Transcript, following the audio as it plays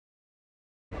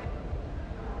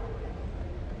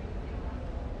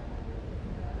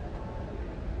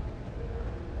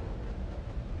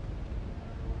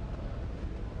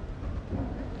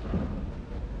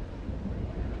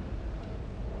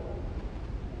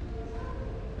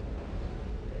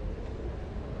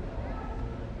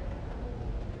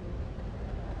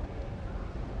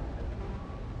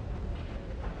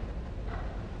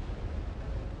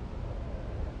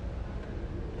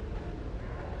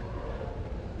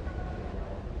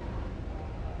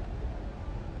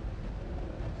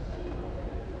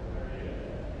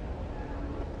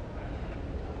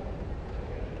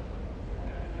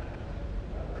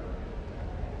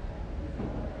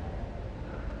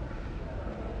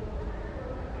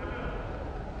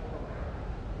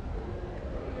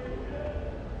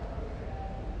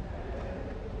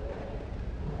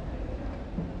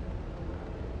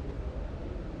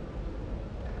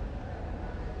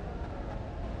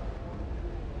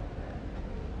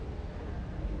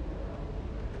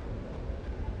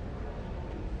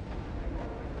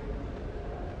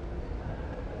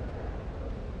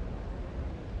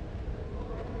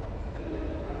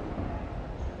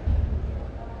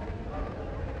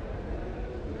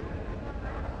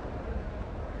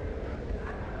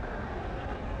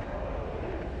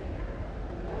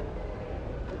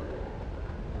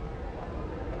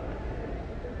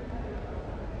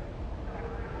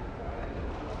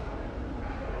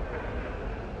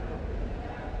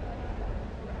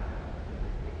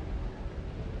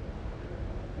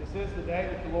This is the day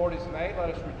that the Lord has made.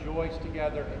 Let us rejoice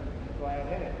together and be glad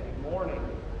in it. Good morning.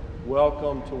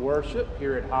 Welcome to worship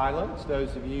here at Highlands.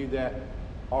 Those of you that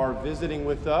are visiting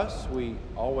with us, we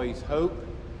always hope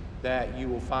that you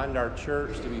will find our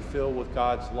church to be filled with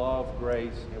God's love,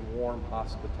 grace, and warm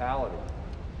hospitality.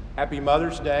 Happy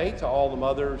Mother's Day to all the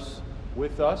mothers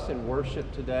with us in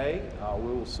worship today.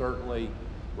 We will certainly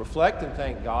reflect and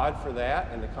thank God for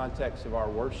that in the context of our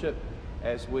worship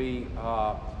as we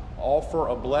offer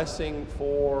a blessing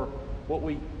for what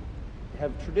we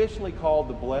have traditionally called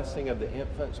the blessing of the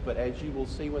infants, but as you will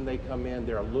see when they come in,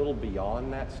 they're a little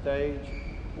beyond that stage.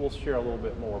 We'll share a little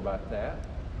bit more about that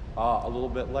a little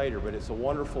bit later, but it's a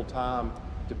wonderful time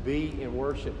to be in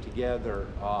worship together.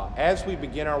 As we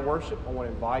begin our worship, I want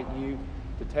to invite you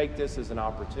to take this as an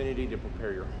opportunity to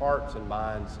prepare your hearts and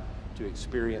minds to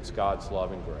experience God's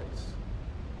love and grace.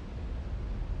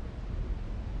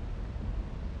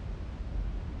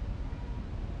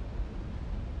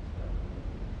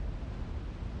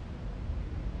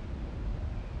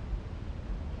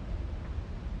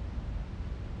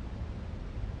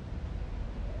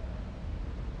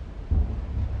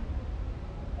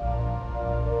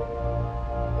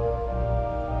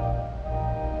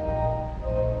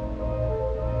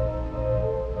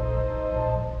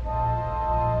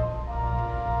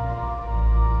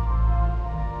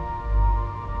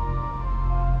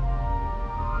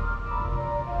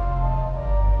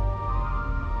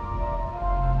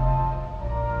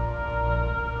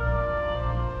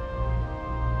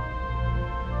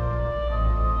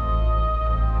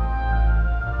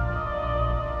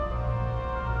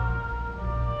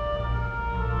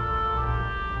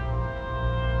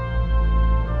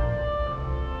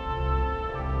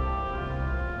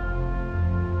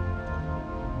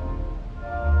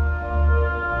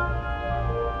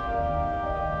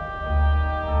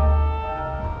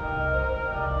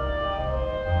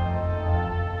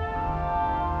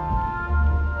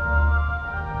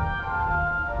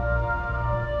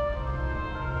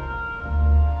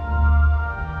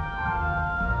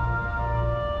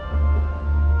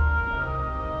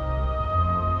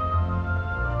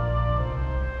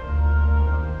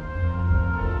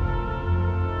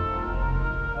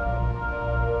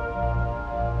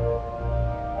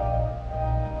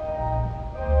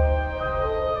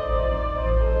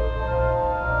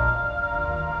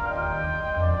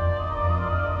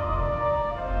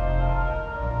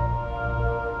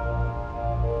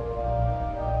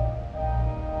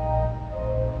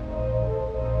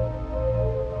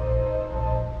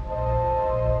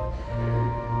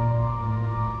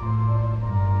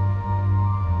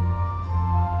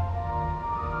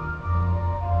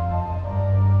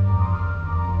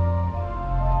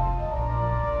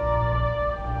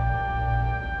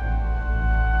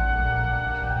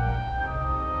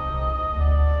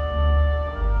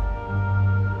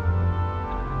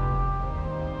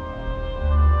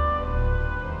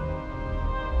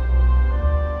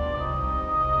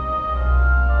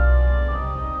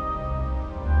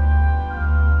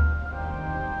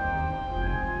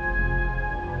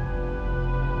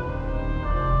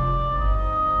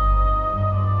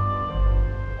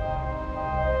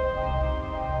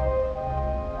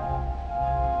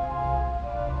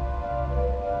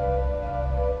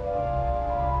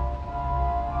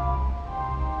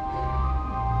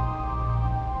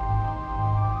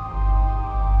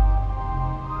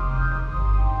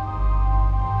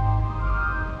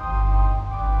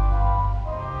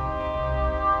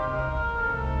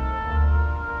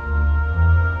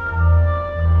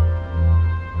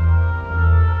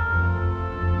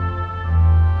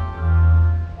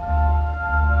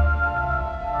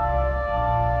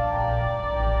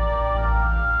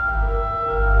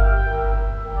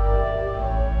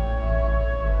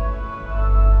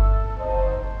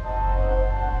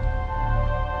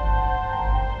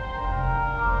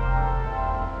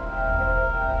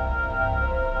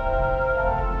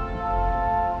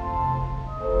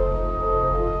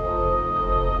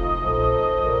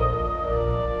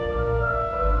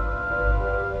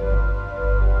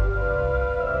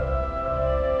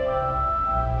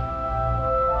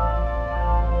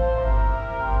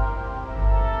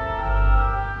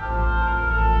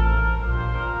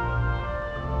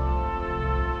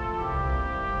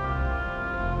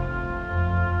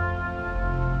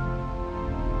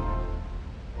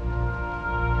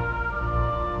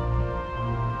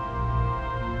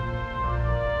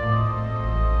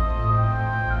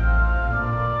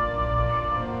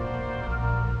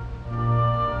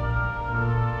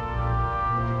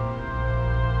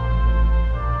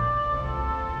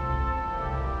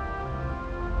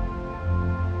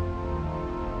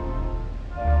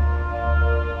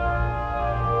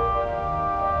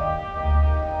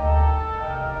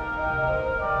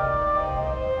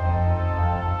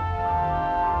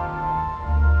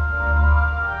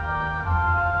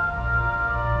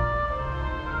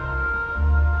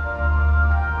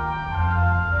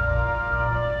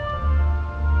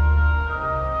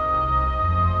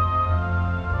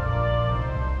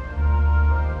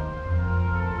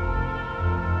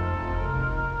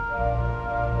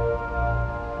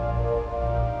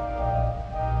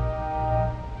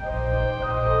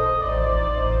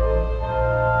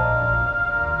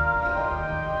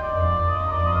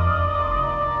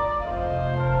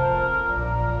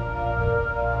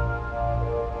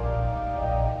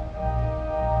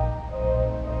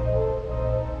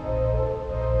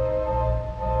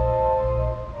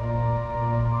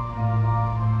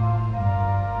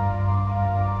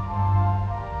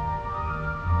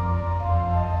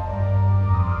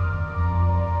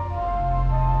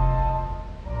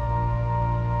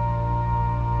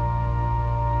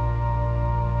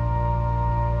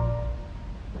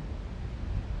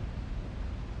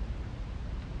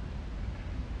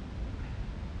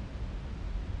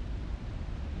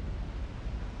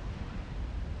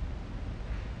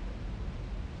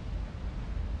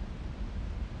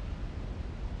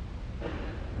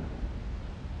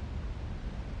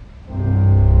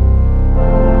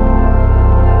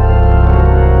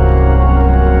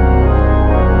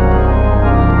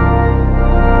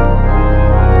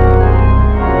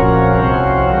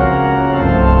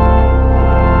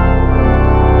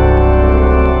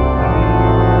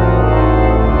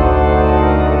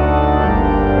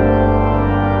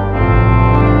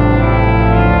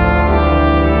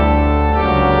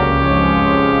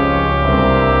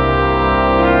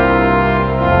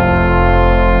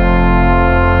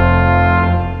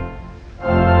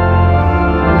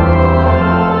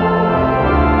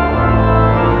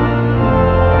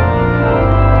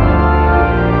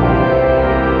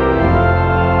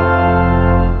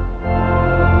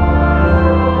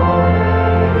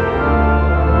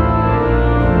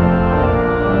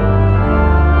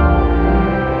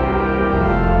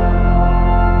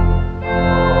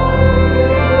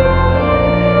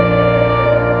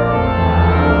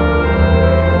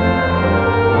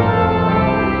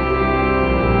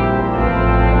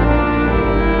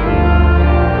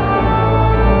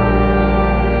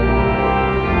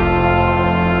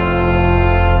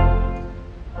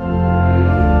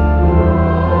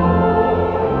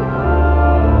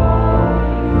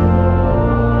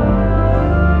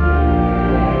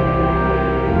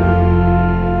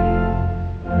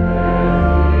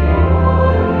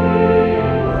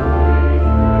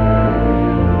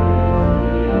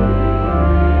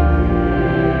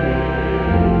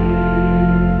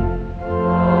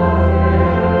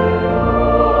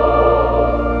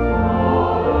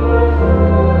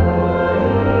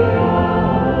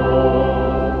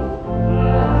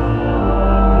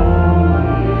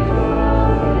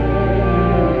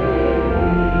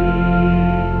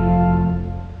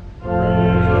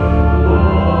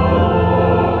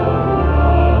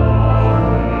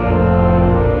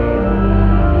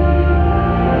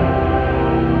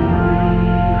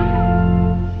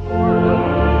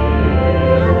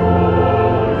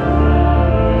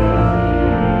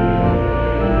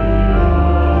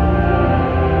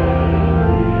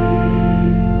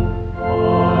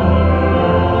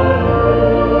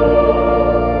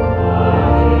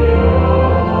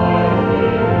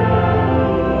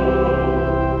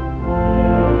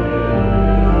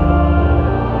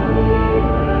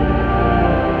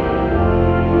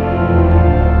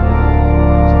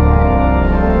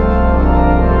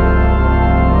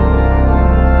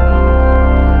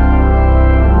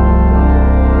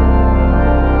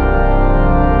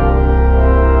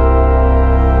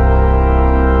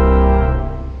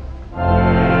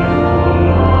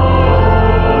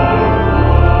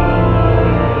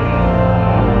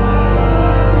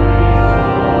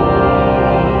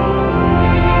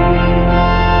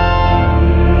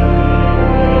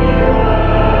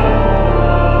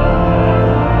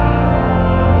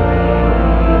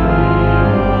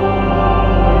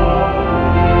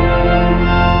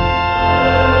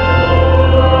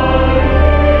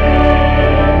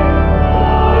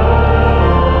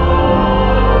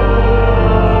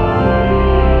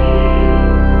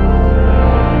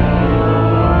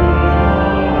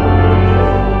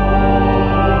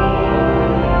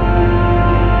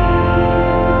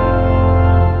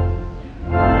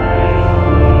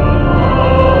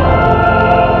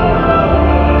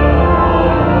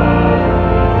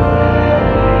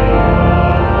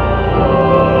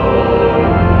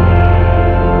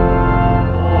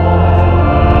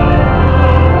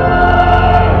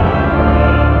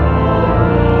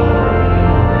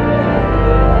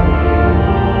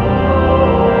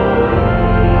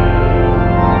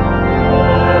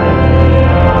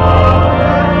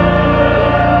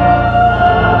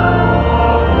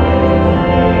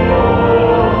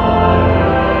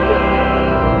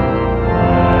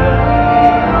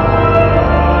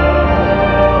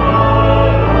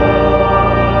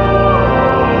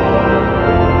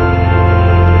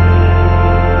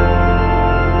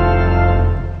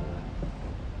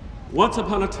 once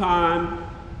upon a time,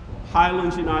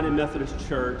 Highlands United Methodist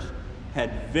Church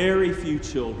had very few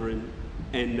children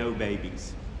and no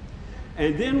babies.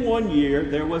 And then one year,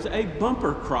 there was a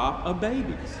bumper crop of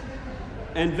babies.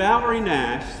 And Valerie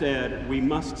Nash said, we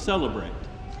must celebrate.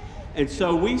 And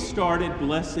so we started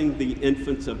blessing the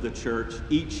infants of the church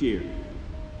each year.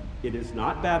 It is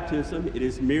not baptism, it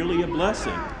is merely a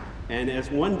blessing. And as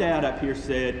one dad up here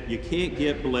said, you can't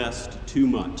get blessed too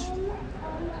much.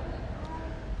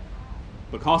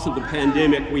 Because of the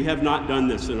pandemic, we have not done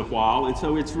this in a while, and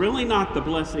so it's really not the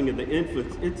blessing of the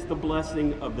infants, it's the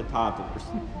blessing of the toddlers.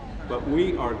 But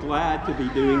we are glad to be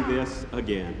doing this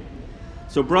again.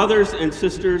 So brothers and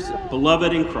sisters,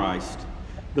 beloved in Christ,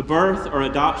 the birth or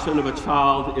adoption of a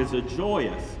child is a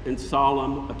joyous and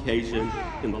solemn occasion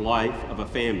in the life of a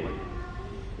family.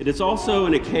 It is also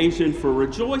an occasion for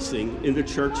rejoicing in the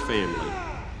church family.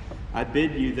 I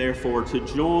bid you, therefore, to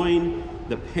join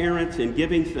the parents in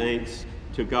giving thanks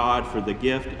to God for the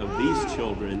gift of these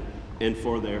children and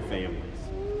for their families.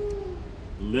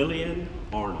 Lillian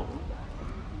Arnold.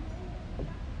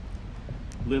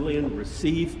 Lillian,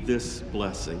 receive this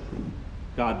blessing.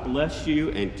 God bless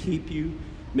you and keep you.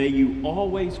 May you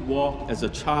always walk as a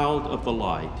child of the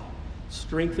light,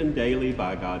 strengthened daily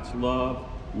by God's love,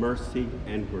 mercy,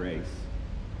 and grace.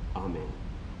 Amen.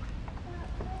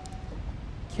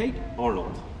 Kate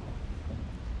Arnold.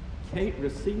 Kate,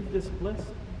 receive this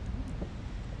blessing.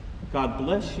 God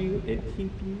bless you and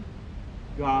keep you.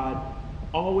 God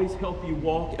always help you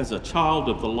walk as a child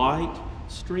of the light,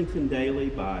 strengthened daily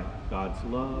by God's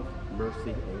love,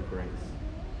 mercy, and grace.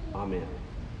 Amen.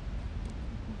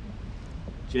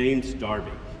 James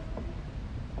Darby.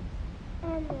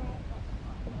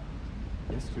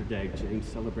 Yesterday, James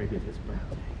celebrated his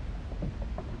birthday.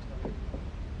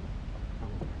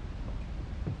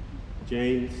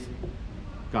 James,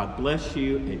 God bless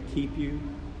you and keep you.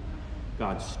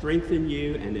 God strengthen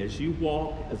you, and as you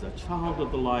walk as a child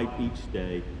of the light each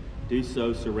day, do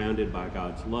so surrounded by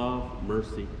God's love,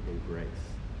 mercy, and grace.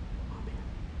 Amen.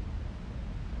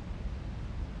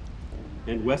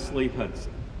 And Wesley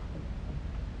Hudson.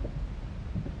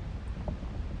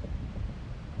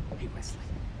 Hey, Wesley.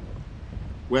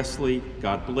 Wesley,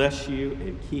 God bless you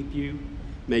and keep you.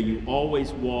 May you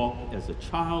always walk as a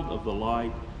child of the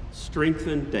light,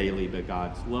 strengthened daily by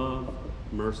God's love,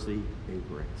 mercy, and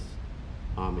grace.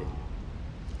 Amen.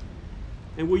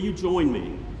 And will you join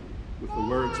me with the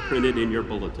words printed in your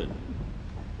bulletin?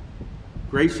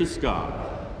 Gracious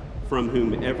God, from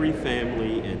whom every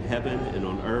family in heaven and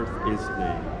on earth is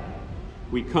named,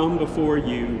 we come before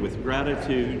you with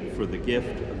gratitude for the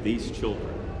gift of these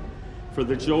children, for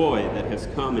the joy that has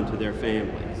come into their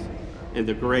families, and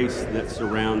the grace that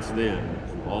surrounds them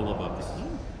and all of us.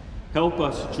 Help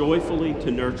us joyfully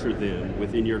to nurture them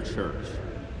within your church.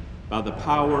 By the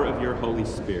power of your Holy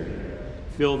Spirit,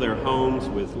 fill their homes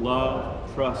with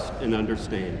love, trust, and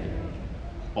understanding.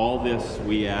 All this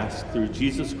we ask through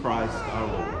Jesus Christ our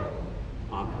Lord.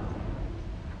 Amen.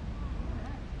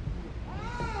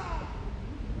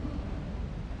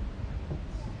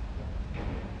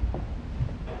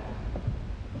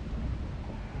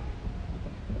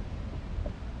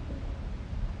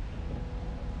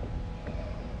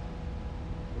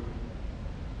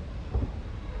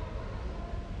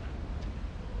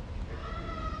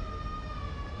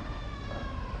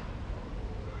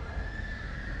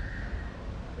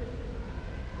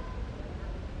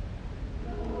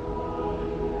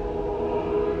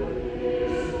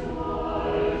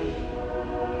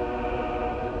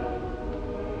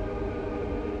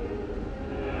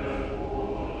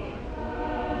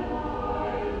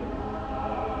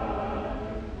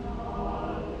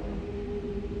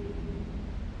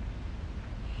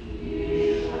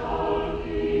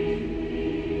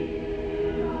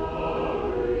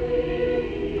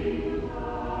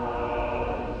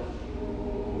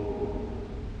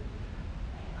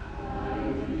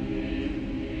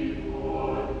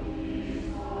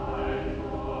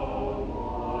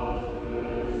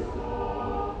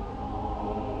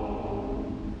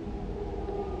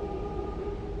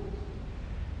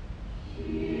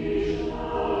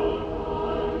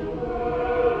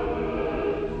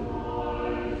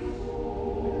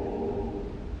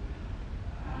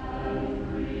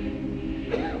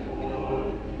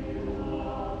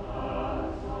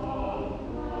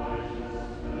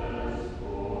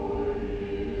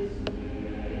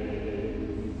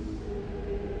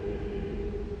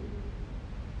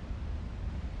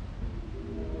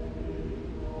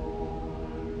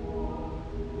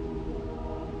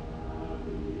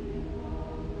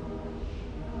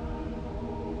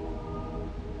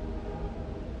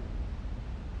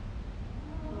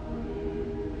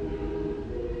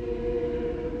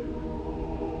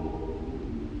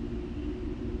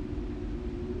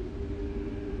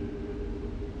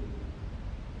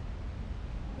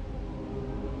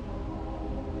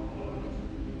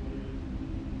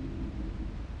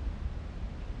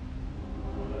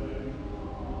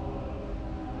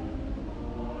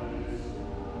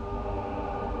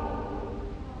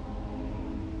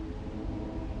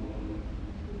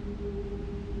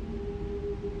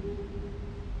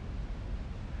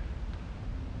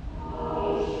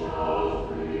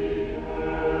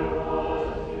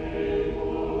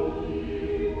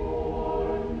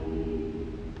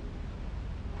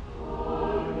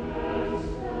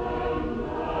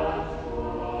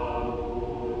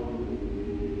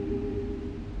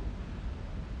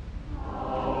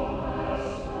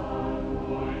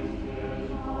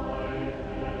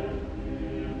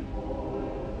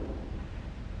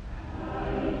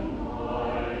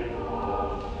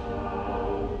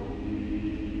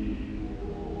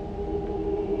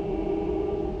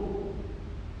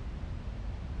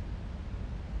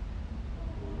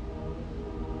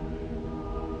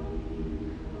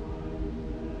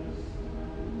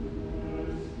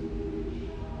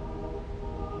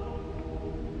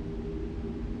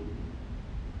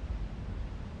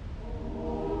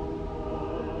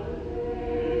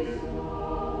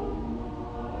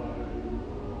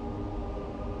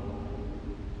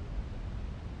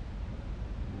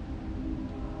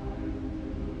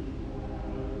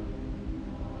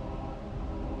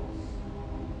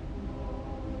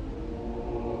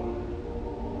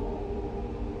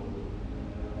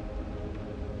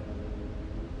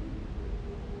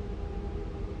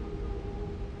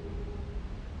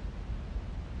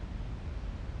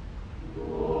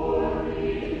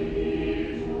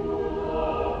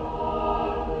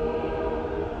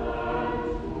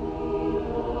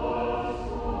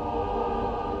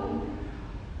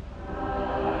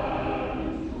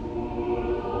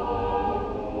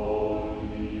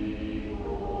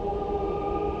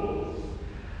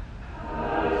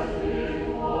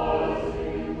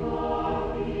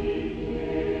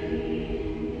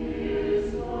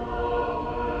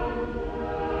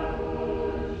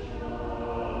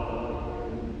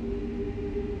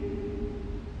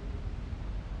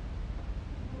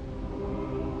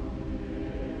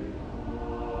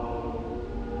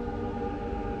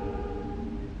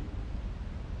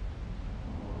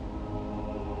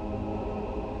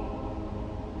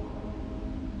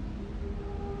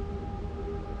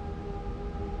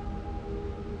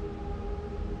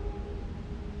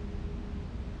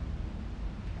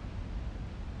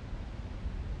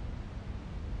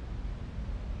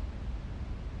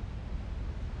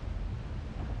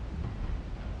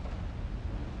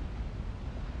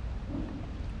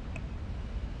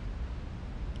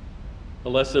 A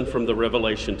lesson from the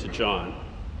Revelation to John.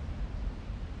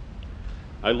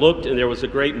 I looked, and there was a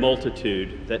great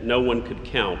multitude that no one could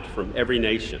count, from every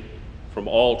nation, from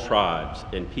all tribes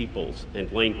and peoples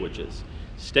and languages,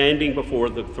 standing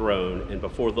before the throne and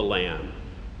before the Lamb,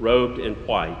 robed in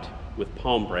white, with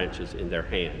palm branches in their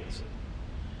hands.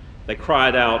 They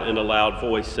cried out in a loud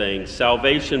voice, saying,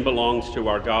 "Salvation belongs to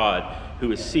our God,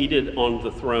 who is seated on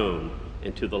the throne,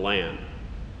 and to the Lamb."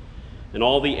 And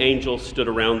all the angels stood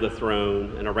around the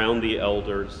throne and around the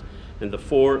elders and the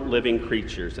 4 living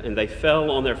creatures, and they fell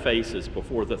on their faces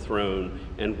before the throne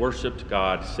and worshiped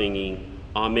God, singing,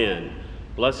 "Amen.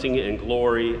 Blessing and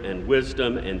glory and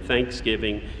wisdom and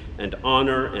thanksgiving and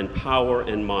honor and power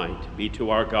and might be to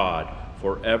our God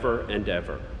forever and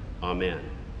ever. Amen."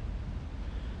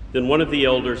 Then one of the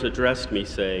elders addressed me,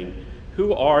 saying,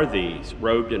 "Who are these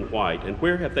robed in white, and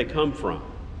where have they come from?"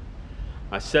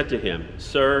 I said to him,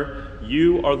 "Sir,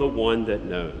 you are the one that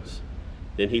knows."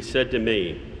 Then he said to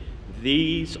me,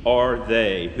 "These are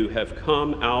they who have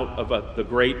come out of the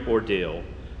great ordeal.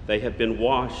 They have been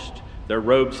washed, their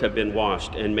robes have been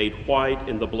washed and made white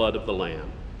in the blood of the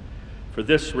Lamb. For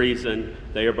this reason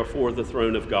they are before the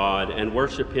throne of God and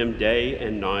worship him day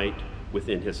and night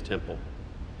within his temple.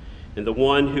 And the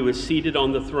one who is seated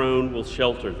on the throne will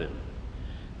shelter them.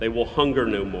 They will hunger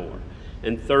no more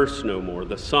and thirst no more.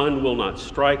 The sun will not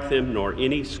strike them, nor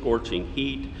any scorching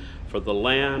heat, for the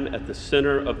Lamb at the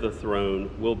center of the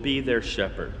throne will be their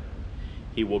shepherd.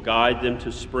 He will guide them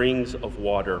to springs of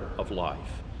water of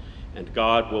life, and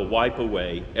God will wipe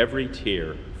away every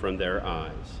tear from their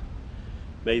eyes."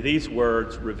 May these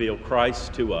words reveal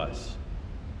Christ to us.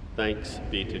 Thanks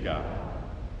be to God.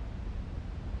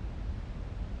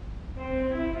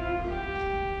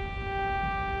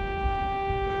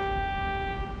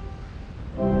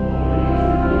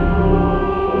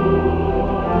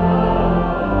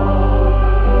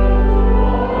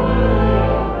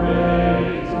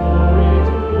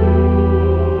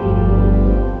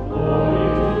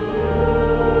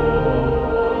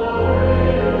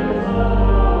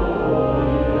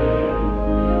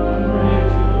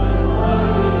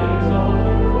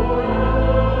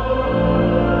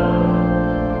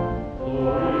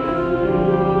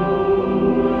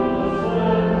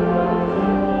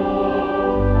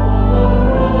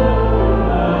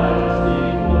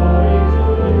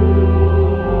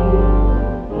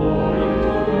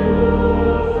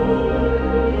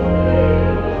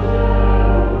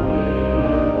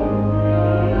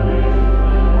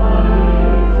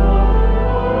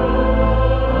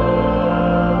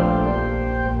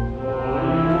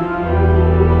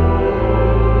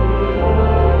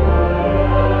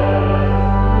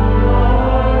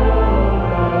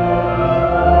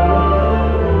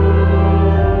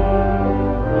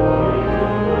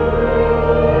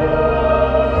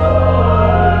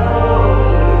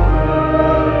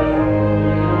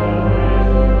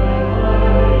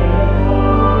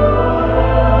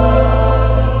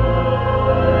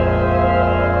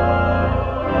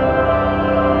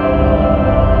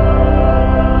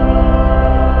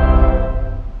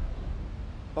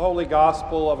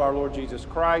 Gospel of our Lord Jesus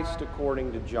Christ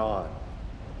according to John.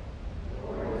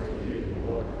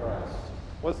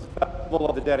 Was the festival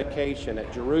of the dedication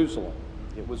at Jerusalem.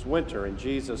 It was winter, and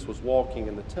Jesus was walking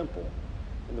in the temple,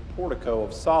 in the portico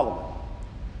of Solomon.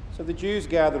 So the Jews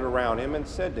gathered around him and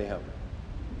said to him,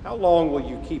 "How long will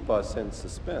you keep us in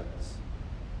suspense?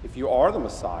 If you are the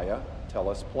Messiah, tell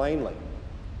us plainly."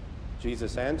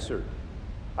 Jesus answered,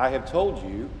 "I have told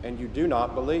you, and you do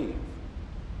not believe.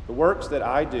 The works that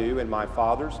I do in my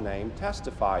Father's name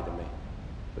testify to me,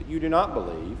 but you do not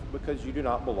believe because you do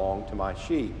not belong to my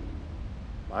sheep.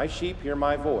 My sheep hear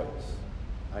my voice.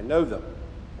 I know them,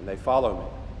 and they follow me.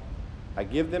 I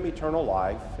give them eternal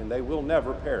life, and they will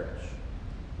never perish.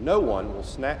 No one will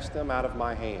snatch them out of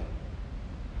my hand.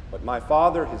 What my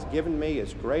Father has given me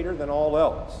is greater than all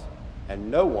else, and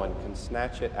no one can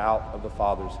snatch it out of the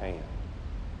Father's hand.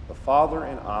 The Father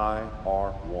and I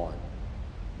are one."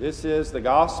 This is the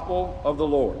gospel of the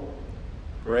Lord.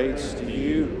 Praise to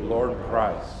you, Lord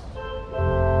Christ.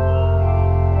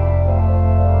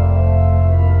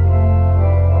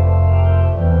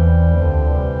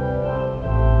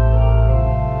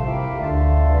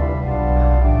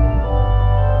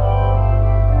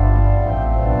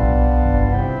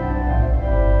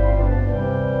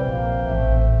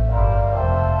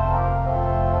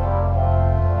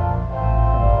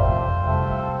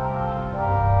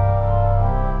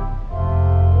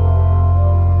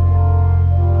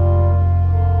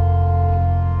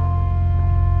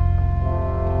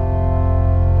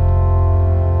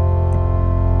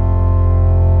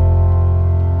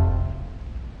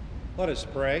 Let us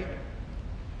pray.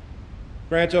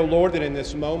 Grant, O Lord, that in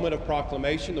this moment of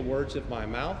proclamation, the words of my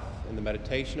mouth and the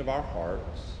meditation of our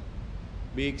hearts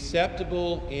be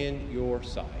acceptable in your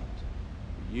sight.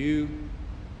 You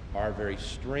are our very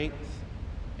strength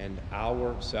and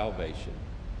our salvation.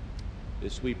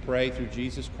 This we pray through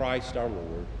Jesus Christ our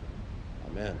Lord.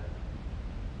 Amen.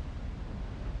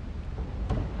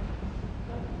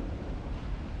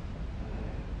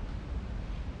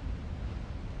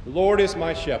 The Lord is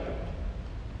my shepherd,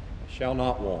 I shall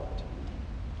not want.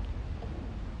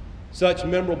 Such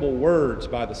memorable words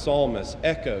by the psalmist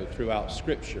echo throughout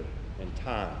Scripture and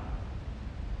time.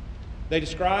 They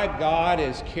describe God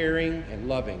as caring and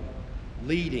loving,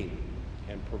 leading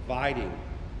and providing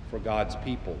for God's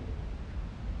people.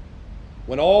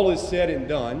 When all is said and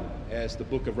done, as the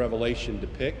book of Revelation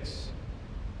depicts,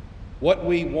 what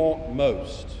we want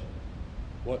most,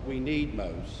 what we need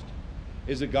most,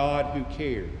 is a God who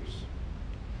cares,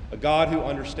 a God who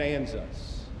understands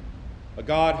us, a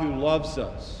God who loves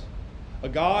us, a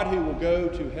God who will go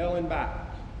to hell and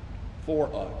back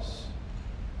for us,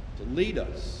 to lead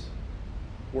us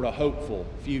toward a hopeful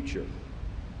future.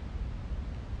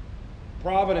 The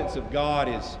providence of God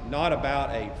is not about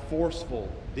a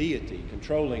forceful deity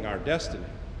controlling our destiny,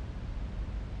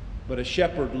 but a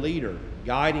shepherd leader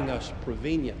guiding us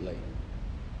preveniently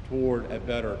toward a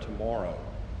better tomorrow.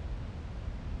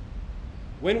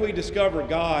 When we discover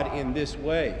God in this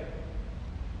way,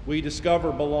 we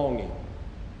discover belonging.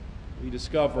 We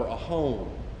discover a home,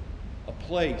 a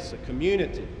place, a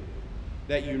community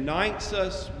that unites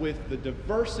us with the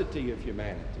diversity of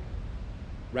humanity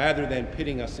rather than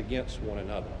pitting us against one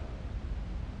another.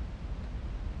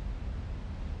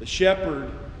 The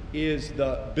shepherd is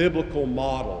the biblical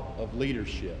model of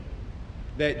leadership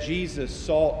that Jesus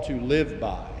sought to live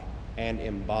by and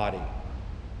embody.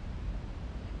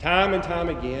 Time and time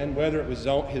again, whether it was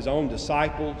his own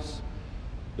disciples,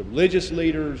 the religious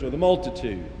leaders, or the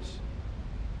multitudes,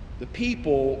 the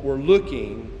people were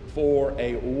looking for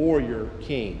a warrior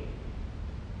king.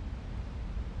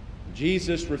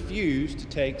 Jesus refused to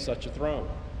take such a throne.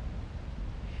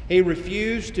 He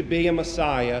refused to be a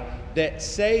Messiah that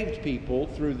saved people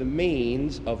through the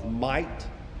means of might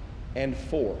and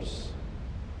force.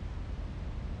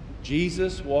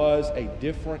 Jesus was a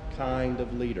different kind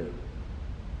of leader,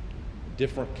 a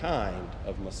different kind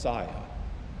of Messiah.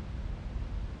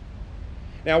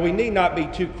 Now, we need not be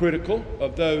too critical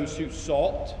of those who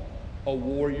sought a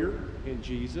warrior in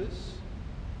Jesus.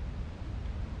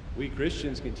 We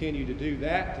Christians continue to do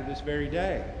that to this very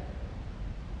day.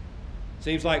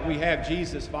 Seems like we have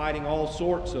Jesus fighting all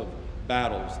sorts of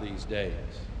battles these days.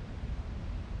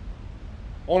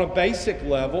 On a basic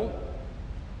level,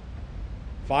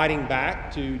 fighting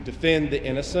back to defend the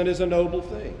innocent is a noble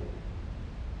thing.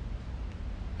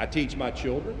 I teach my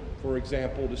children, for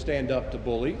example, to stand up to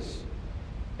bullies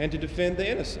and to defend the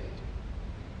innocent.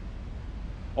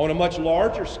 On a much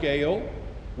larger scale,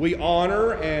 we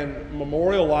honor and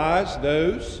memorialize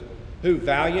those who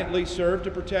valiantly serve to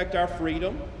protect our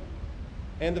freedom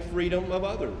and the freedom of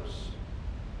others.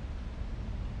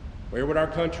 Where would our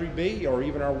country be, or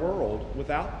even our world,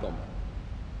 without them?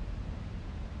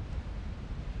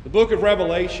 The book of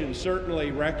Revelation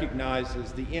certainly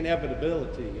recognizes the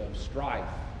inevitability of strife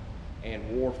and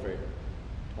warfare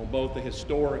on both the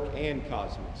historic and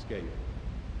cosmic scale.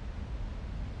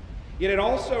 Yet it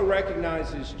also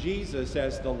recognizes Jesus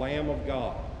as the Lamb of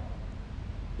God,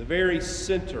 the very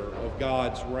center of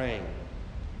God's reign,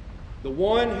 the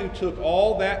one who took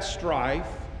all that strife,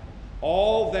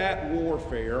 all that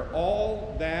warfare,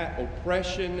 all that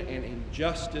oppression and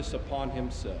injustice upon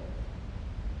himself,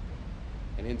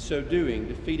 and in so doing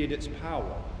defeated its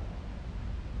power,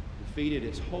 defeated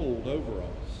its hold over us.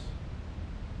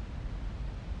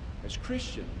 As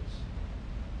Christians,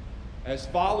 as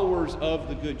followers of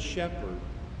the Good Shepherd,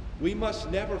 we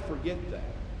must never forget that.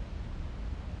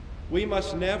 We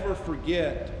must never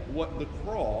forget what the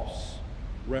cross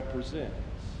represents.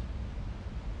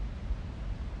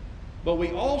 But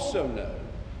we also know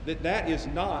that that is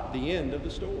not the end of the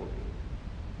story.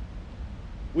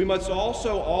 We must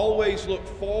also always look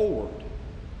forward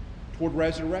toward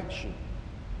resurrection,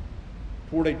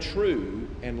 toward a true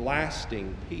and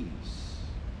lasting peace.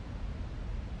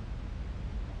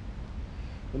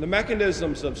 When the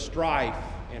mechanisms of strife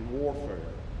and warfare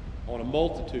on a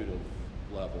multitude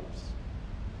of levels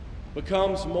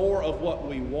becomes more of what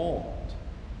we want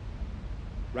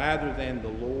rather than the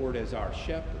Lord as our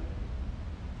shepherd,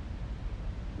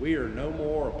 we are no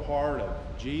more a part of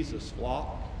Jesus'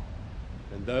 flock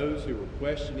than those who were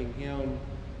questioning him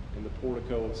in the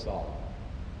portico of Solomon.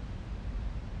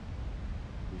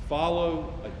 We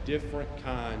follow a different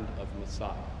kind of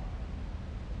Messiah.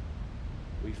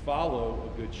 We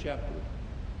follow a good shepherd.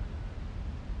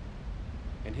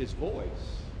 And his voice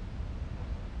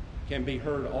can be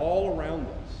heard all around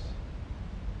us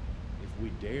if we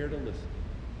dare to listen.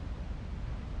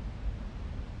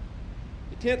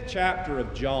 The 10th chapter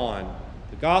of John,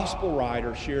 the gospel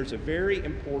writer shares a very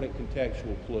important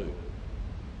contextual clue.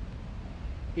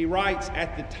 He writes,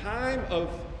 at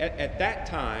that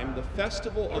time, the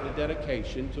festival of the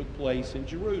dedication took place in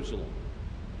Jerusalem.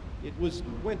 It was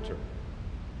winter,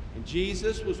 and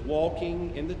Jesus was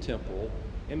walking in the temple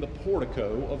in the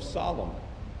portico of Solomon.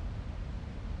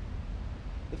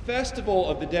 The festival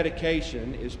of the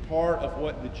dedication is part of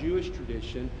what the Jewish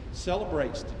tradition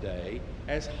celebrates today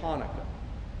as Hanukkah.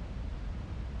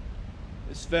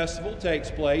 This festival takes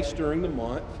place during the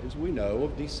month, as we know,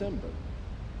 of December.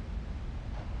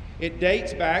 It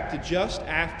dates back to just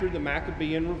after the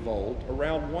Maccabean revolt,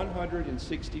 around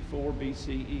 164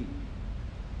 BCE.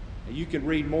 Now, you can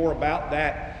read more about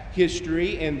that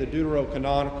history in the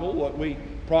Deuterocanonical, what we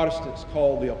Protestants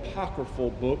call the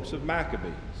apocryphal books of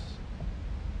Maccabees.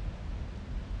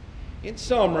 In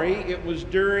summary, it was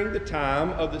during the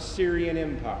time of the Syrian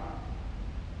Empire.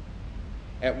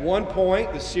 At one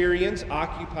point, the Syrians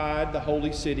occupied the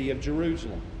holy city of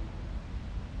Jerusalem.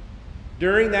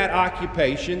 During that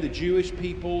occupation, the Jewish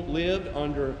people lived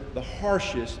under the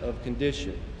harshest of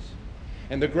conditions.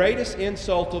 And the greatest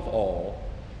insult of all,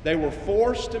 they were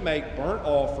forced to make burnt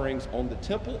offerings on the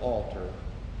temple altar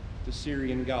to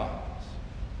Syrian gods.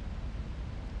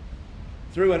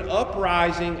 Through an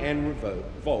uprising and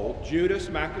revolt, Judas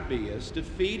Maccabeus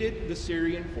defeated the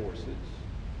Syrian forces,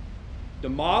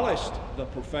 demolished the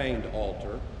profaned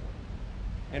altar,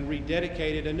 and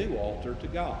rededicated a new altar to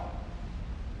God.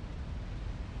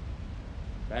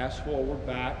 Fast forward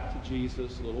back to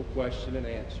Jesus' little question and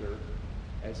answer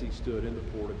as he stood in the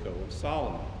portico of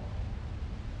Solomon.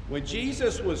 When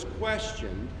Jesus was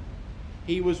questioned,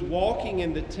 he was walking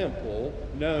in the temple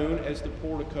known as the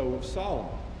portico of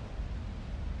Solomon.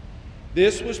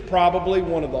 This was probably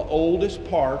one of the oldest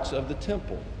parts of the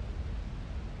temple,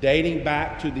 dating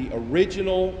back to the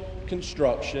original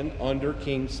construction under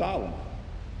King Solomon.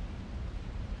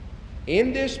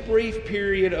 In this brief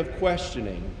period of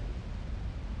questioning,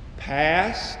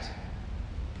 past,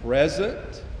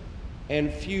 present,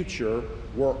 and future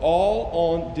were all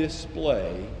on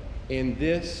display in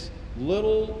this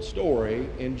little story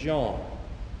in John.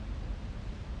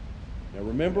 Now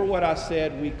remember what I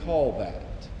said we call that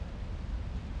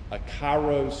a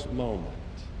kairos moment,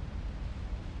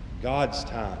 God's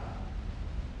time.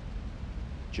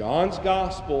 John's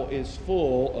gospel is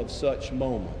full of such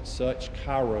moments, such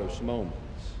kairos moments.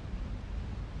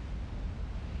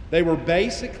 They were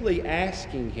basically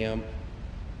asking him,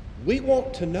 we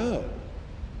want to know,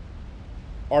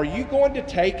 are you going to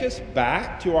take us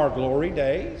back to our glory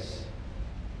days?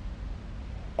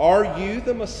 Are you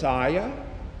the Messiah?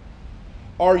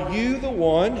 Are you the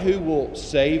one who will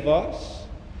save us,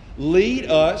 lead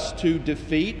us to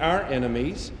defeat our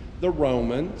enemies, the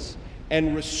Romans,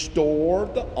 and restore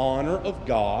the honor of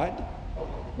God,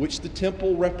 which the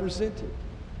temple represented?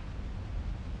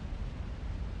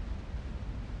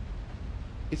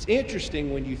 It's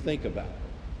interesting when you think about it.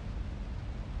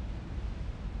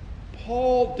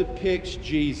 Paul depicts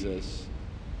Jesus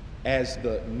as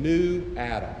the new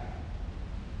Adam.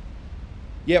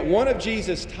 Yet one of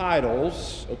Jesus'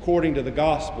 titles, according to the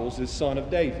Gospels, is Son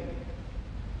of David.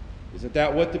 Isn't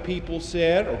that what the people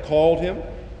said or called him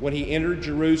when he entered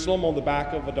Jerusalem on the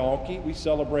back of a donkey? We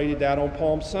celebrated that on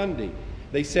Palm Sunday.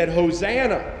 They said,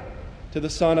 Hosanna to the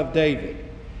Son of David.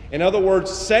 In other words,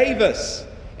 save us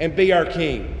and be our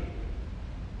king.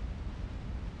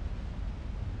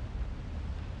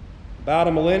 About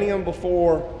a millennium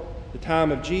before the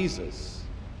time of Jesus,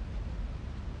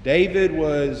 David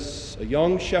was a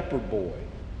young shepherd boy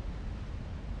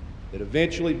that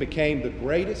eventually became the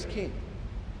greatest king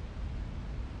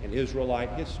in Israelite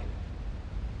history.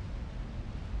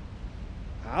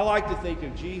 I like to think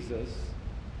of Jesus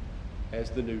as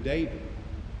the new David.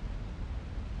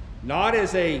 Not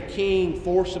as a king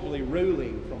forcibly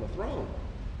ruling from a throne,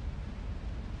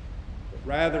 but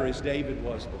rather as David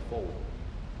was before.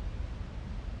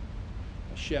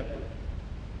 A shepherd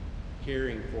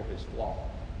caring for his flock.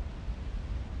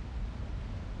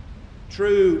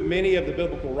 True, many of the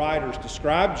biblical writers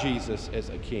describe Jesus as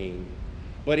a king,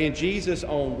 but in Jesus'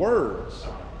 own words,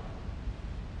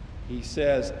 he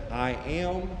says, I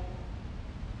am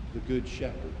the good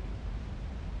shepherd.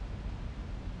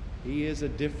 He is a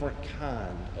different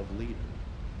kind of leader.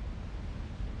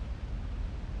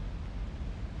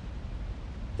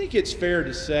 I think it's fair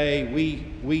to say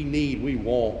we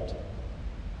want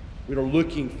We are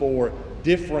looking for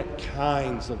different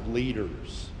kinds of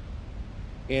leaders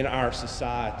in our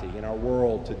society, in our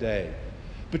world today.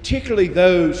 Particularly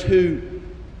those who,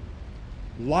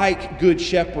 like good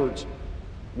shepherds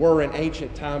were in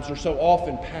ancient times, are so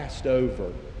often passed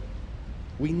over.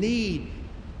 We need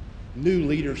new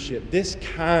leadership, this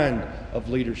kind of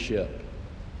leadership.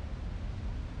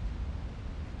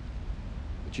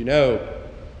 But you know,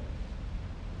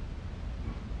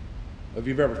 if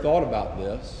you've ever thought about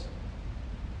this,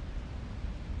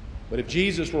 but if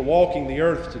Jesus were walking the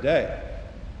earth today,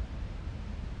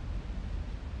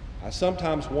 I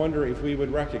sometimes wonder if we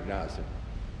would recognize him.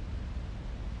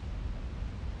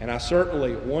 And I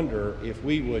certainly wonder if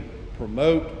we would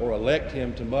promote or elect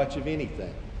him to much of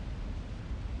anything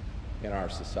in our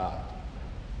society.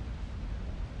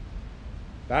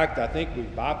 In fact, I think we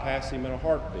bypass him in a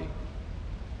heartbeat.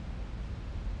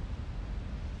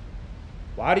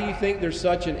 Why do you think there's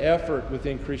such an effort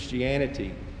within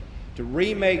Christianity to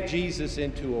remake Jesus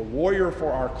into a warrior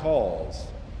for our cause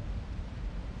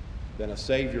than a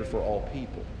savior for all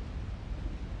people?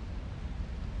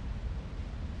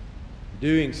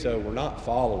 Doing so, we're not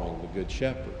following the Good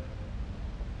Shepherd.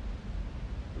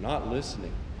 We're not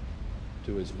listening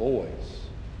to his voice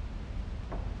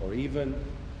or even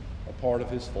a part of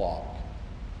his flock.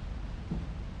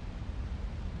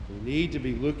 We need to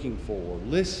be looking for,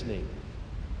 listening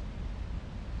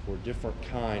for a different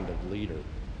kind of leader.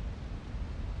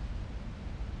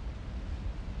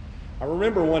 I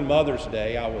remember one Mother's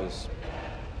Day, I was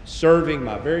serving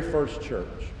my very first church.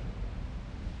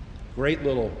 Great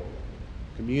little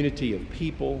community of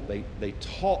people. They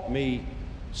taught me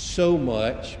so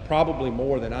much, probably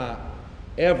more than I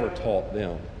ever taught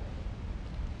them.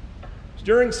 It was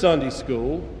during Sunday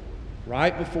school,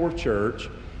 right before church,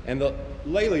 and the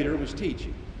lay leader was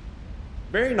teaching.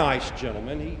 Very nice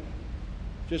gentleman. He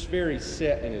just very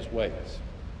set in his ways.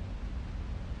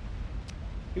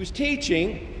 He was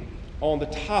teaching on the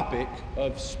topic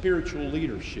of spiritual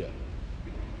leadership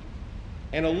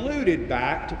and alluded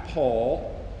back to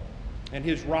Paul and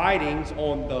his writings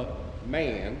on the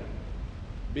man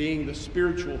being the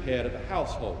spiritual head of the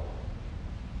household.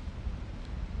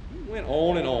 He went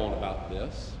on and on about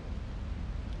this.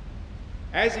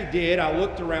 As he did, I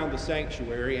looked around the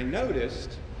sanctuary and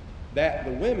noticed that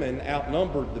the women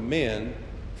outnumbered the men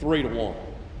 3-1.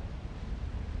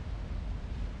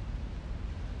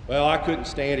 Well, I couldn't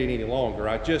stand it any longer.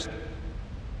 I just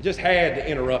had to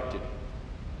interrupt it.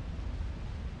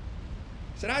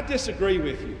 I said, I disagree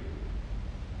with you.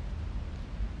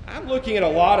 I'm looking at a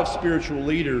lot of spiritual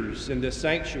leaders in this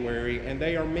sanctuary, and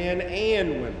they are men and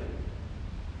women.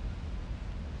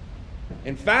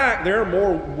 In fact, there are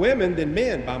more women than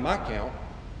men by my count.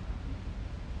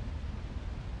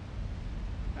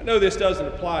 I know this doesn't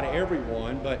apply to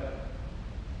everyone, but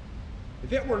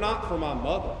if it were not for my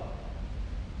mother,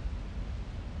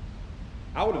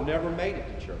 I would have never made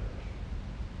it to church.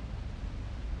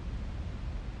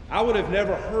 I would have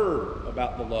never heard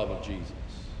about the love of Jesus.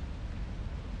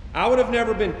 I would have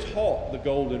never been taught the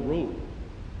golden rule,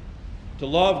 to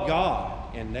love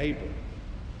God and neighbor,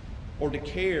 or to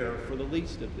care for the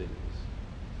least of these.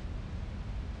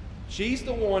 She's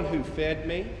the one who fed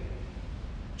me,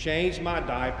 changed my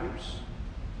diapers,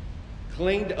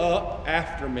 cleaned up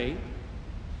after me,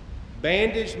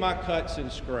 bandaged my cuts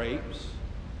and scrapes,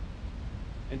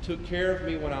 and took care of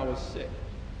me when I was sick.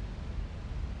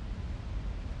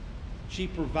 She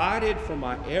provided for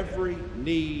my every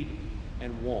need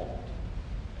and want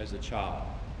as a child.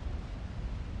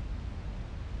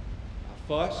 I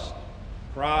fussed,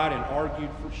 cried, and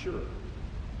argued for sure.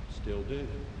 Still do.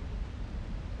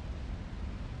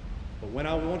 But when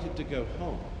I wanted to go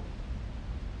home,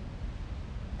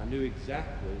 I knew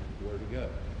exactly where to go.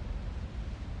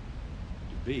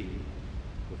 To be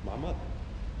with my mother.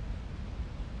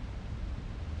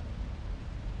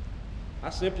 I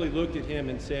simply looked at him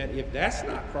and said, if that's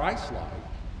not Christ-like,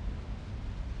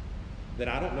 then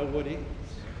I don't know what is.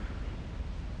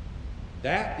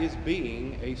 That is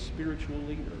being a spiritual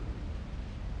leader,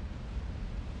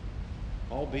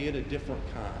 albeit a different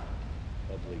kind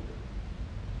of leader.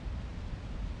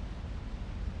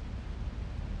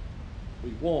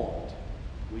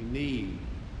 We need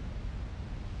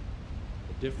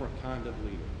a different kind of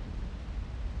leader.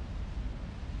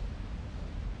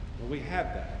 Well, we have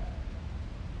that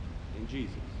in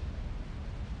Jesus.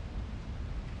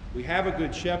 We have a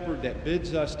good shepherd that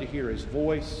bids us to hear his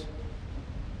voice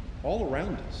all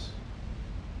around us.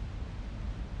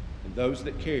 And those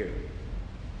that care,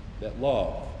 that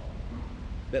love,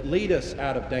 that lead us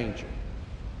out of danger,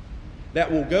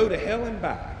 that will go to hell and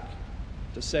back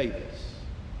to save us,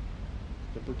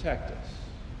 to protect us,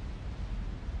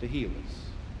 to heal us.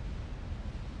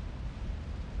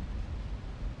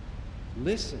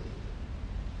 Listen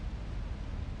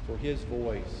for his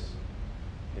voice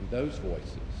and those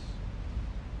voices.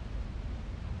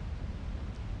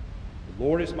 The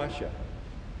Lord is my shepherd.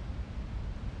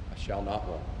 I shall not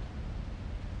want.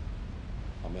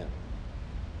 Amen.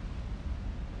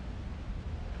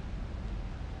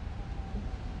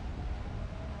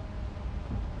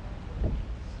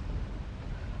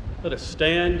 Let us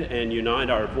stand and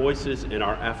unite our voices in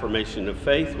our affirmation of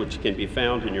faith, which can be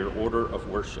found in your order of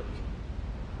worship.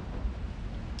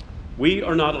 We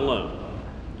are not alone.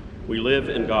 We live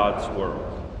in God's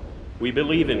world. We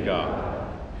believe in God,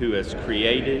 who has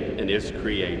created and is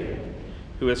created,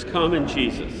 who has come in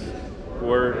Jesus,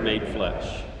 Word made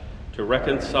flesh, to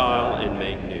reconcile and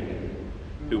make new,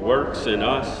 who works in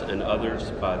us and others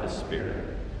by the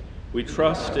Spirit. We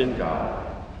trust in God.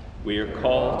 We are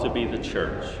called to be the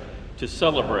church, to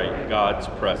celebrate God's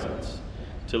presence,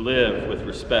 to live with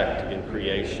respect in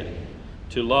creation,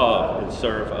 to love and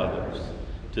serve others,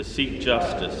 to seek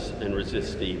justice and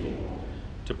resist evil,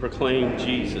 to proclaim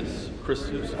Jesus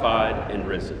crucified and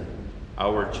risen,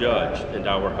 our judge and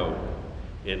our hope,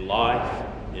 in life,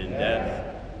 in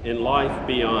death, in life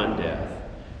beyond death.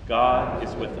 God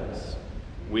is with us.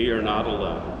 We are not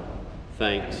alone.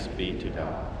 Thanks be to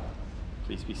God.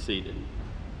 Please be seated.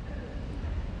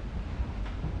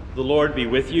 The Lord be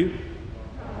with you.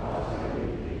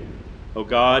 O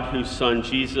God, whose Son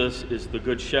Jesus is the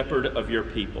good shepherd of your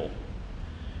people,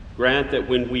 grant that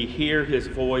when we hear his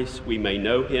voice, we may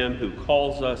know him who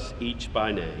calls us each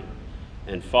by name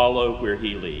and follow where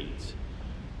he leads,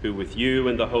 who with you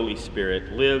and the Holy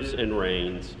Spirit lives and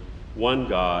reigns, one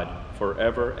God,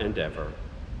 forever and ever.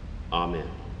 Amen.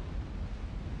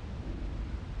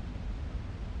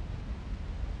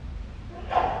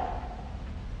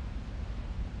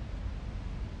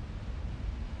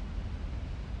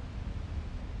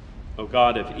 O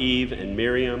God of Eve and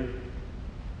Miriam,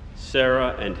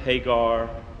 Sarah and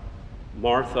Hagar,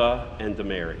 Martha and the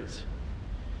Marys,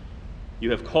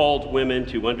 you have called women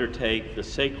to undertake the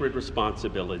sacred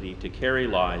responsibility to carry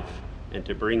life and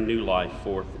to bring new life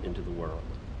forth into the world.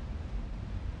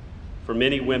 For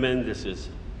many women, this is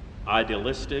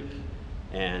idealistic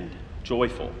and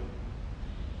joyful,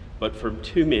 but for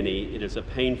too many, it is a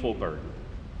painful burden.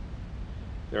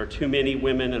 There are too many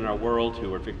women in our world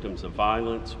who are victims of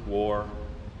violence, war,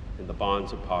 and the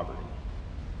bonds of poverty.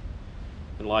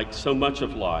 And like so much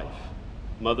of life,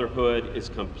 motherhood is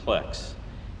complex,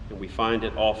 and we find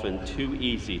it often too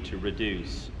easy to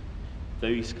reduce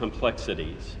these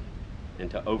complexities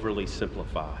and to overly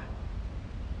simplify.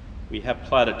 We have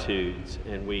platitudes,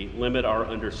 and we limit our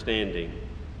understanding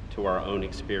to our own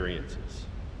experiences.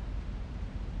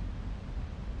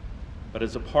 But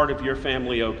as a part of your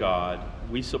family, O God,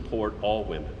 we support all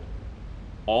women,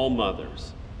 all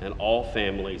mothers, and all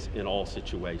families in all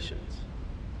situations.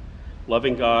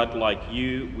 Loving God like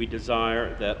you, we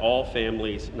desire that all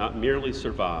families not merely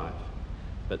survive,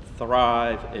 but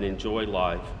thrive and enjoy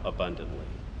life abundantly.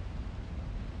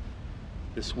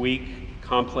 This week,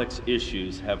 complex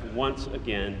issues have once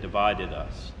again divided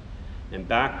us and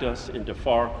backed us into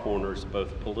far corners,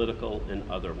 both political and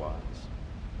otherwise.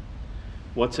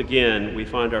 Once again, we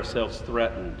find ourselves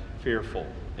threatened, fearful,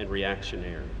 and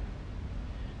reactionary.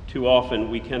 Too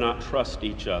often, we cannot trust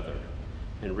each other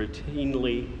and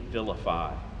routinely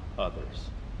vilify others.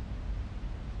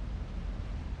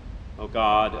 O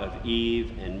God of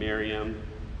Eve and Miriam,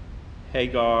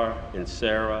 Hagar and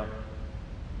Sarah,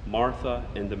 Martha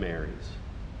and the Marys,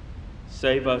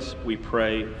 save us, we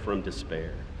pray, from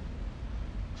despair.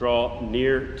 Draw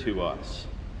near to us.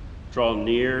 Draw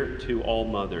near to all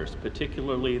mothers,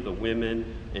 particularly the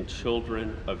women and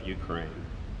children of Ukraine.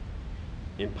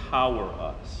 Empower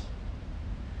us.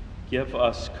 Give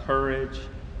us courage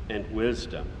and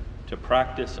wisdom to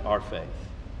practice our faith.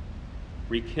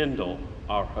 Rekindle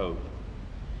our hope.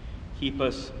 Keep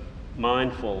us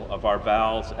mindful of our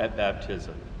vows at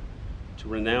baptism, to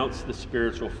renounce the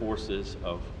spiritual forces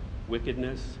of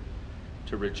wickedness,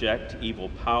 to reject evil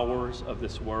powers of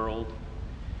this world,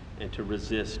 and to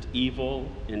resist evil,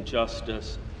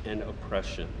 injustice, and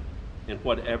oppression in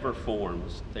whatever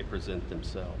forms they present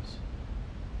themselves.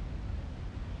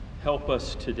 Help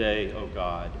us today, O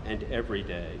God, and every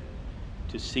day,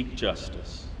 to seek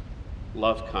justice,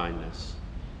 love kindness,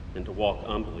 and to walk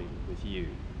humbly with you.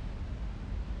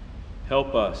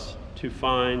 Help us to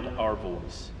find our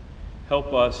voice.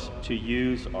 Help us to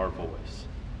use our voice,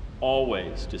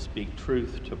 always to speak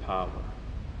truth to power.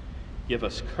 Give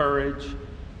us courage,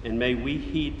 and may we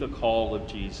heed the call of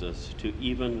Jesus to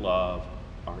even love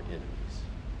our enemies.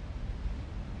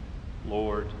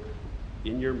 Lord,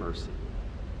 in your mercy,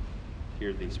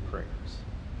 hear these prayers.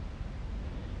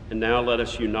 And now let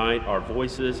us unite our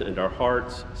voices and our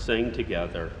hearts, sing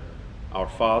together, Our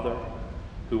Father,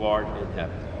 who art in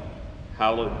heaven,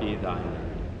 hallowed be thy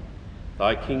name.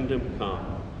 Thy kingdom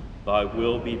come, thy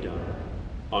will be done,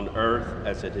 on earth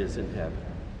as it is in heaven.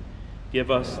 Give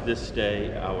us this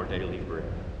day our daily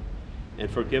bread, and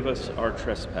forgive us our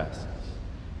trespasses,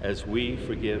 as we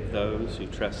forgive those who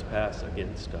trespass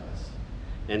against us.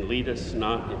 And lead us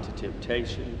not into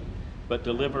temptation, but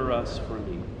deliver us from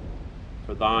evil.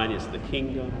 For thine is the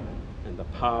kingdom, and the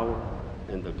power,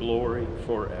 and the glory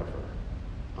forever.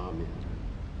 Amen.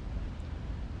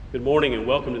 Good morning and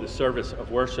welcome to the service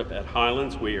of worship at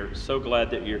Highlands. We are so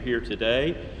glad that you're here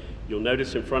today. You'll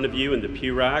notice in front of you in the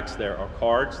pew racks there are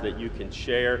cards that you can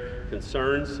share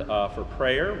concerns for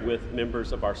prayer with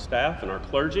members of our staff and our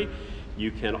clergy.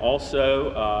 You can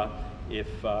also, if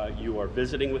you are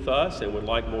visiting with us and would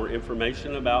like more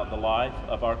information about the life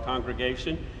of our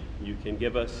congregation, you can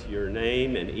give us your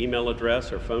name and email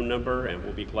address or phone number, and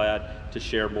we'll be glad to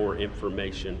share more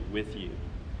information with you.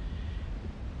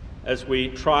 As we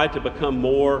try to become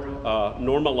more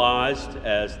normalized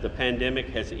as the pandemic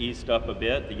has eased up a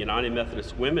bit, the United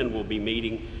Methodist Women will be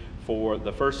meeting for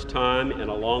the first time in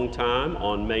a long time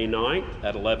on May 9th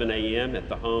at 11 a.m. at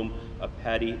the home of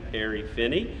Patty Perry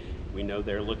Finney. We know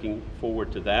they're looking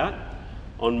forward to that.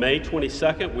 On May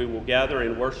 22nd, we will gather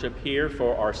and worship here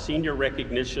for our Senior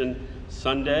Recognition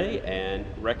Sunday and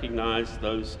recognize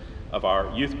those of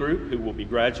our youth group who will be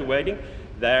graduating.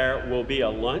 There will be a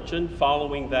luncheon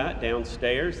following that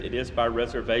downstairs. It is by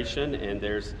reservation, and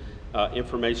there's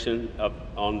information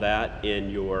on that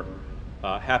in your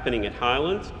happening at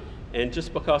Highlands. And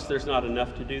just because there's not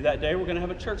enough to do that day, we're going to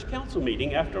have a church council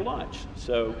meeting after lunch.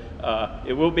 So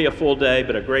it will be a full day,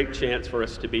 but a great chance for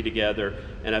us to be together.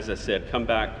 And as I said, come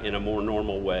back in a more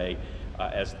normal way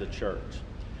as the church.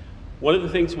 One of the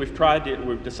things we've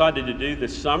decided to do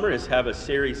this summer is have a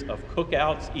series of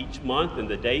cookouts each month, and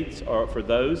the dates for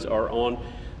those are on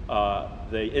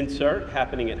the insert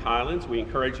happening at Highlands. We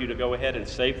encourage you to go ahead and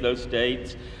save those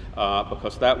dates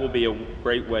because that will be a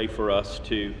great way for us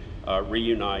to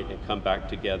reunite and come back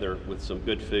together with some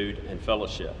good food and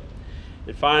fellowship.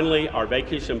 And finally, our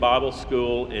Vacation Bible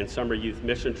School and Summer Youth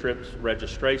Mission Trips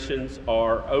registrations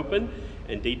are open,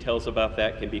 and details about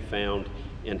that can be found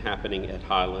in happening at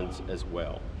Highlands as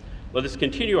well. Let us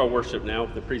continue our worship now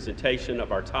with the presentation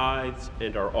of our tithes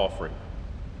and our offering.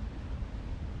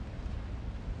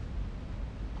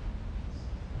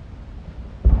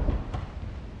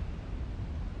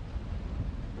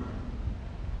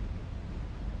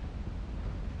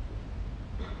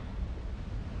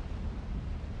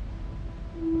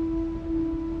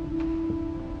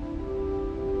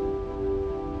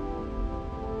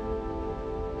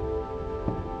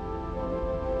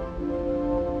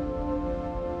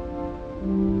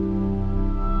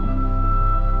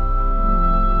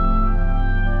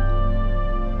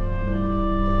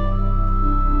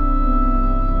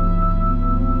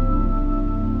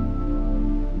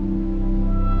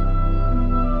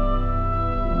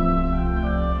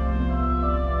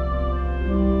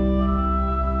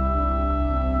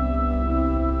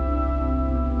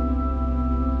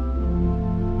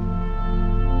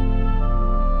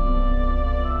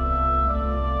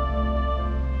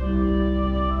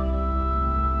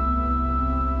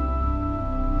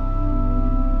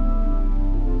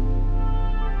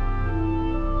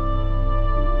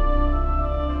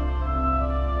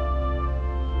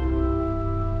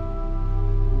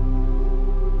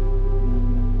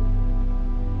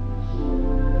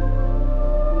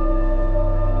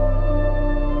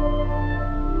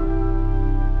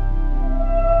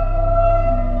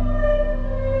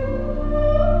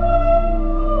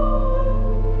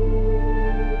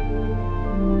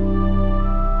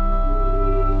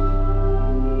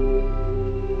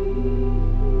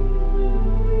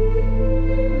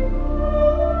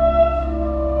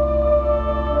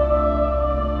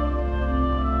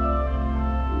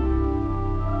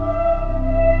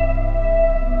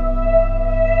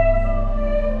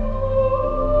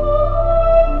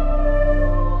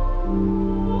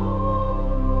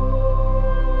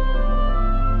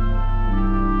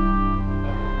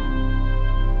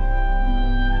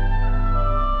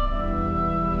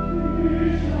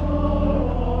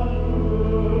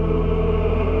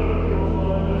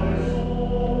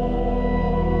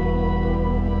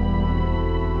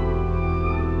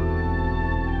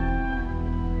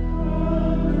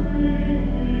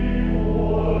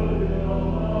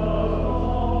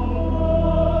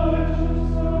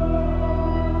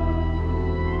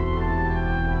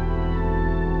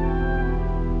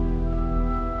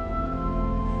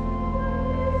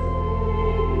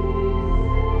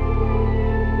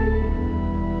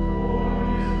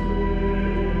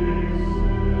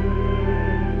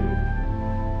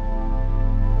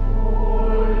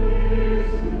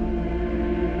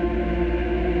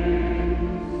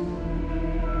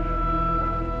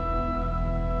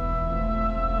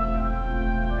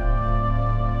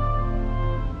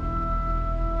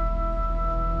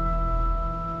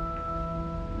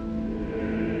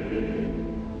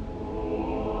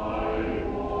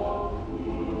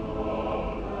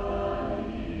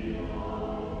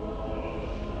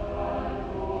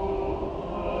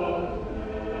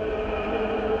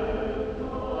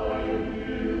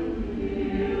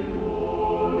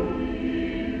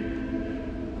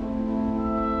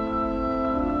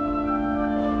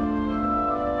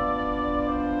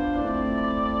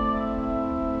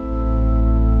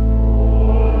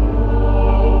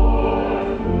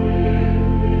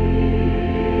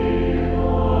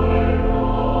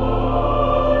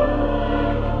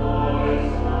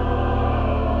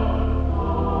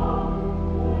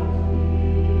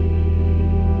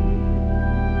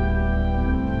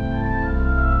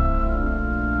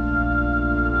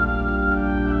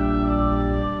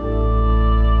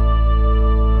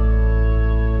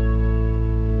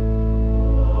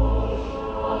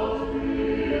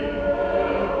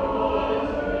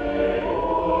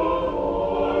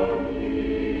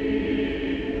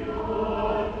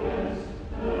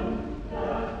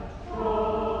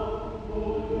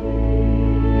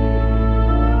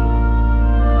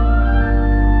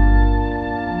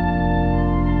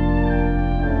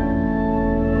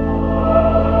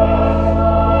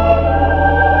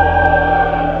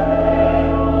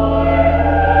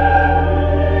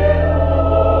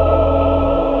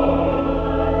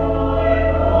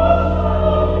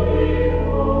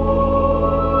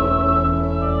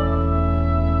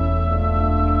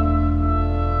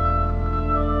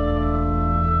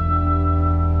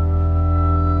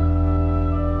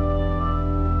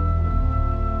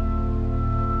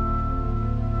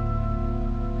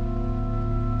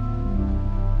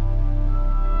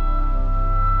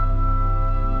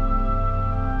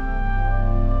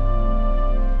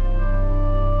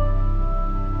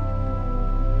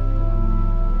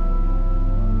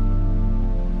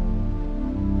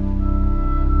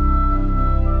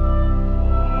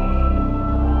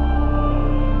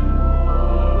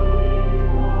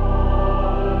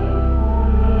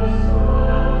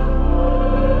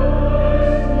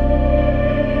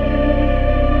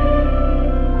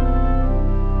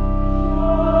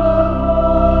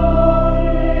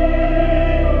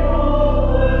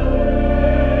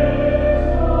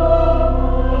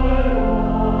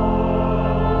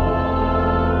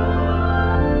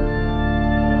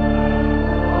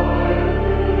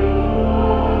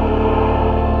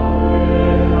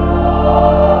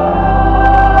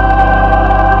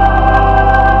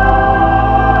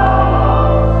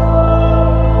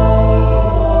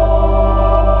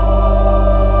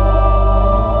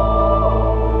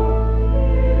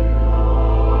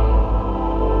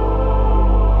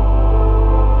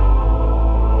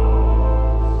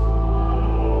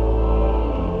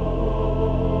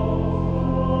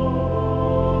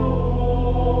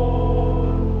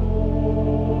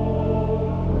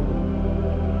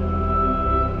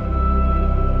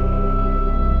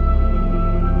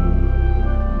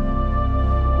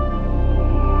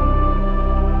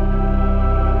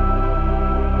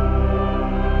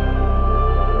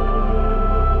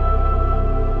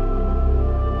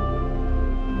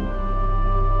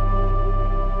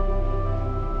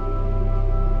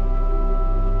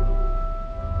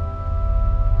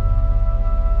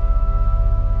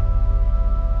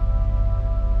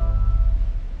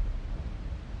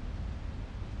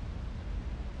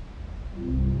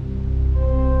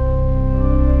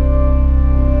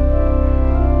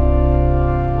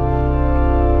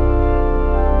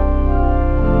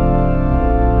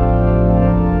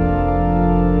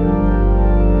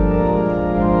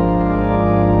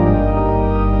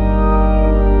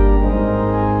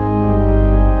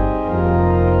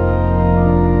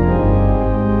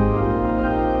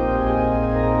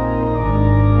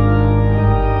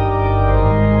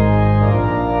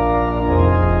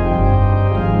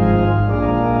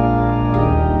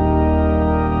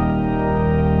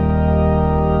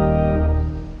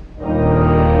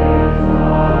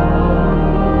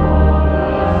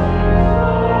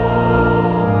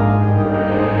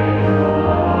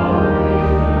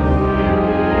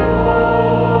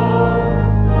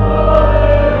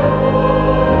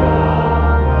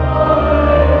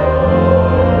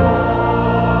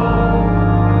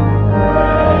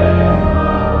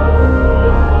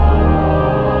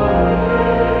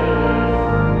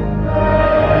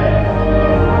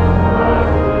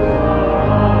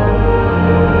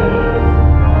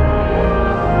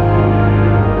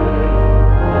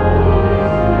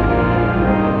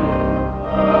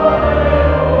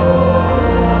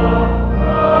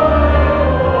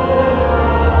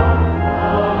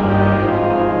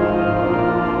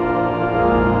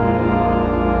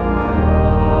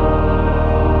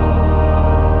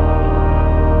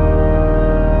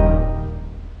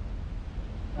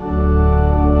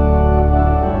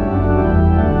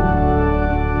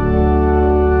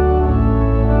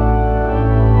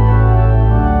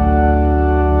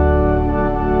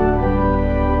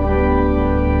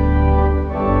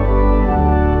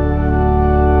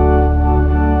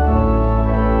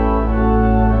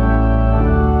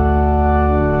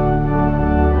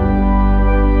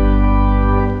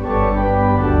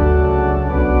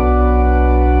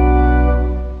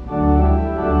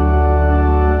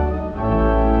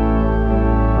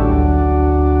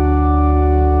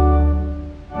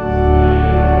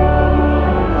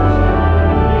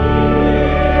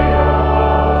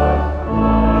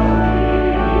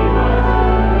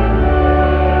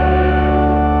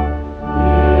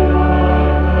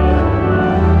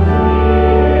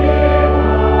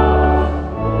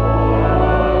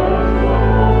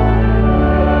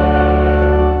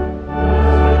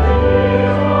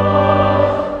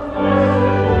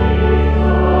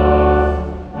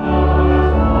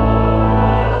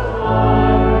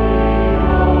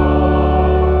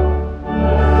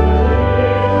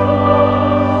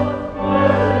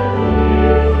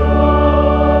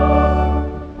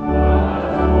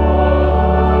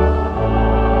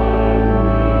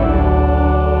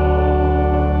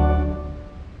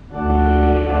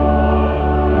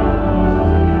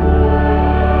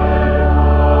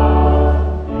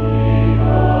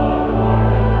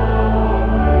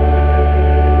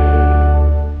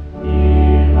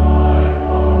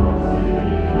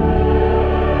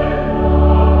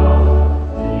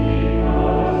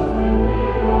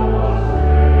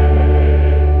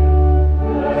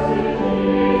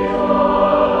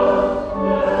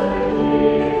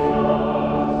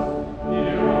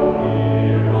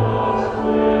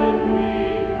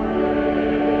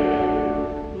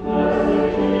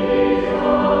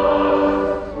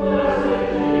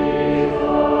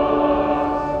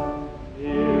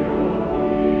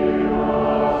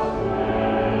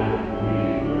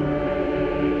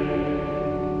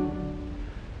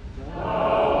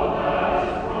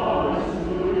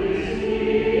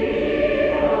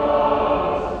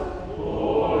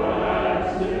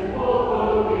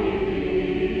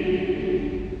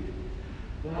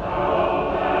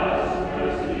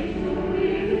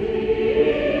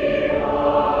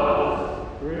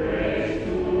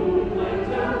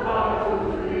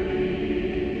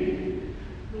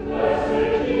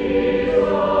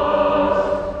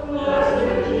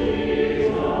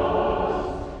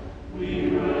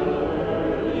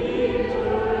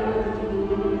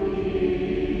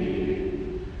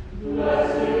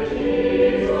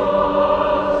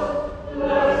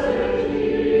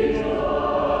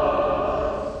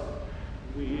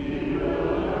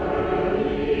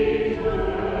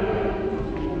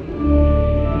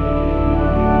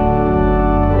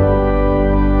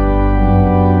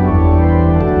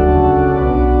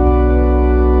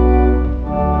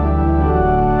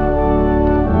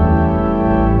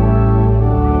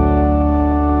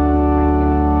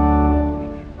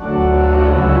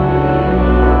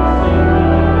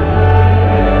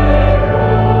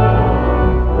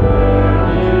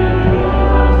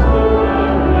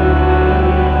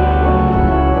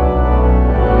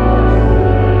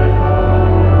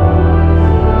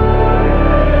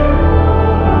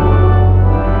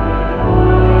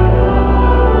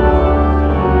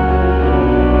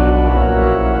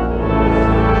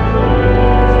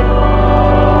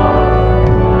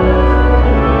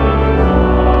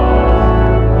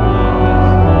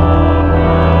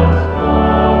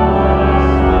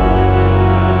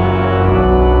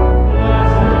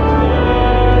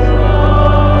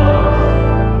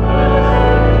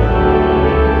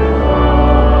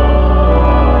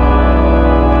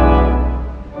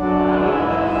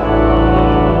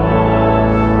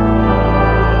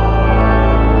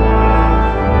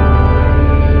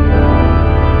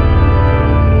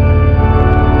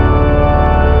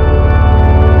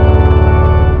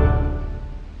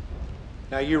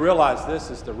 realize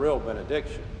this is the real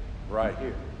benediction right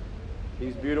here.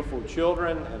 These beautiful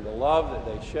children and the love that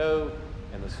they show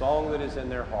and the song that is in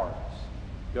their hearts.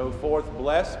 Go forth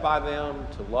blessed by them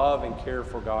to love and care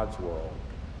for God's world.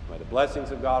 May the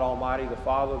blessings of God Almighty, the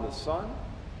Father, the Son,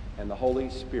 and the Holy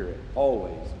Spirit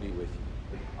always be with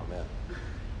you. Amen.